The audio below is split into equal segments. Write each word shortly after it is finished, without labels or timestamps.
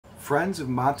Friends of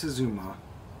Montezuma,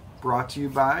 brought to you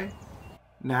by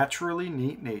Naturally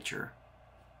Neat Nature.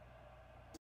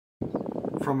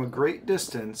 From a great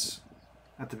distance,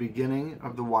 at the beginning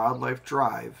of the wildlife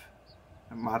drive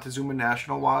at Montezuma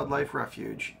National Wildlife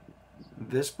Refuge,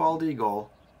 this bald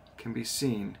eagle can be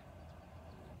seen.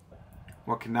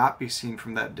 What cannot be seen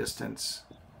from that distance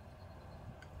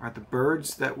are the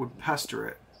birds that would pester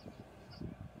it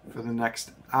for the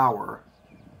next hour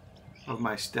of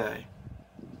my stay.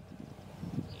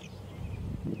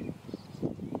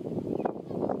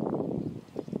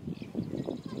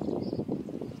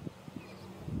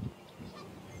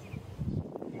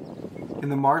 In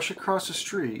the marsh across the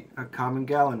street, a common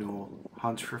gallinule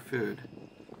hunts for food.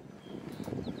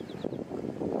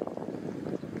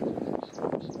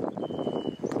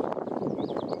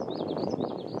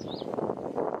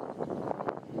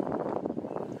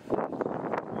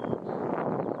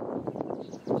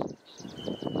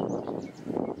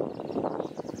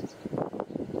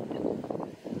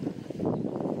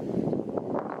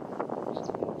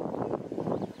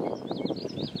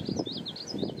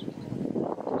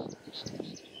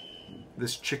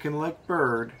 This chicken-like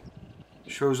bird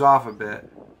shows off a bit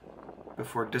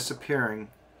before disappearing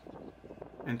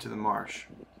into the marsh.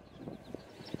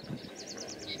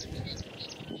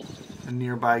 A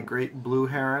nearby great blue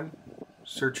heron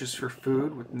searches for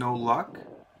food with no luck,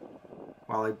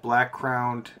 while a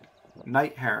black-crowned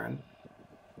night heron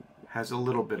has a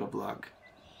little bit of luck.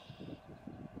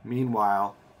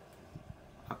 Meanwhile,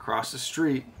 across the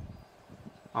street,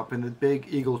 up in the big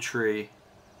eagle tree,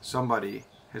 somebody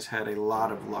has had a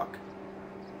lot of luck.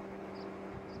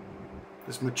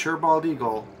 This mature bald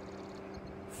eagle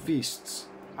feasts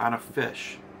on a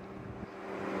fish.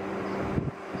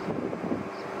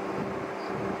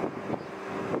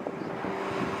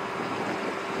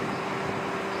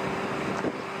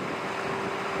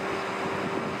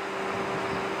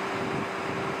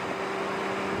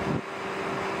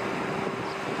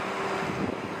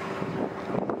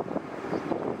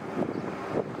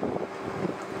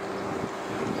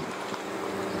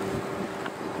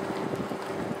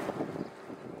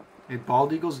 A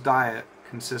bald eagle's diet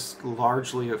consists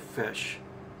largely of fish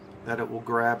that it will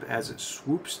grab as it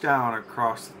swoops down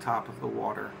across the top of the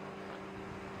water.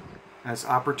 As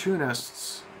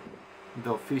opportunists,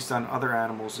 they'll feast on other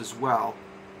animals as well,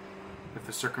 if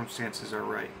the circumstances are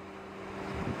right.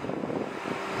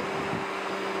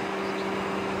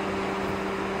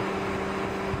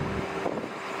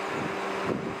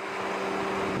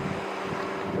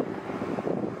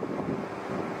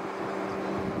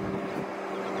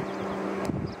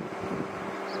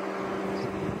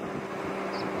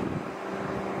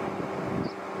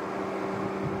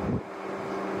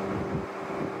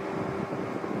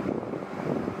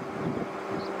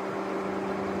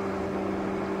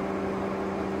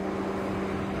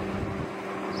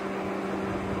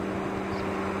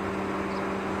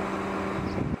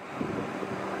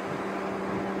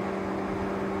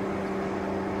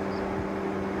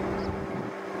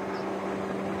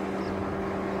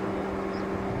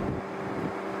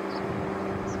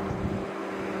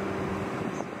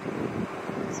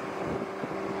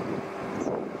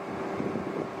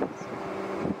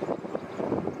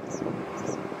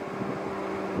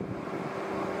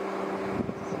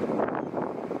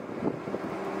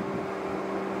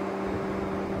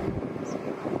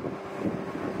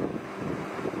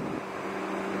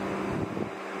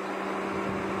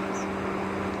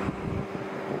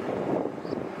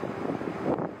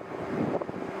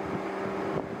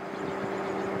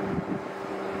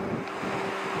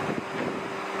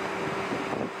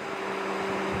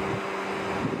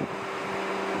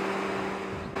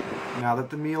 Now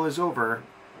that the meal is over,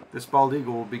 this bald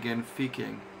eagle will begin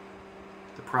feeking,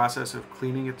 the process of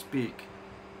cleaning its beak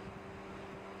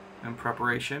in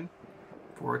preparation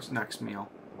for its next meal.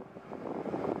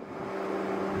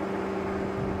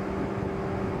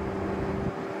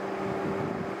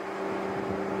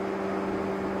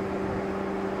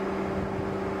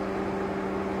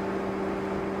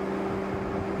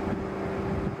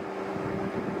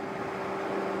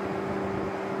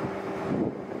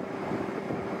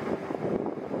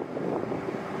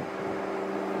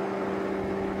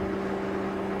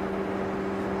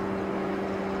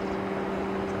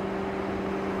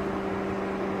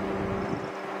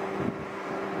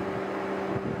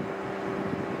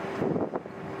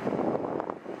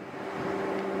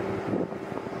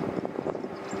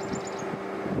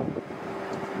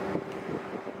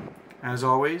 As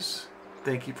always,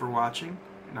 thank you for watching,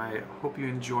 and I hope you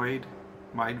enjoyed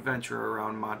my adventure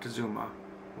around Montezuma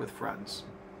with friends.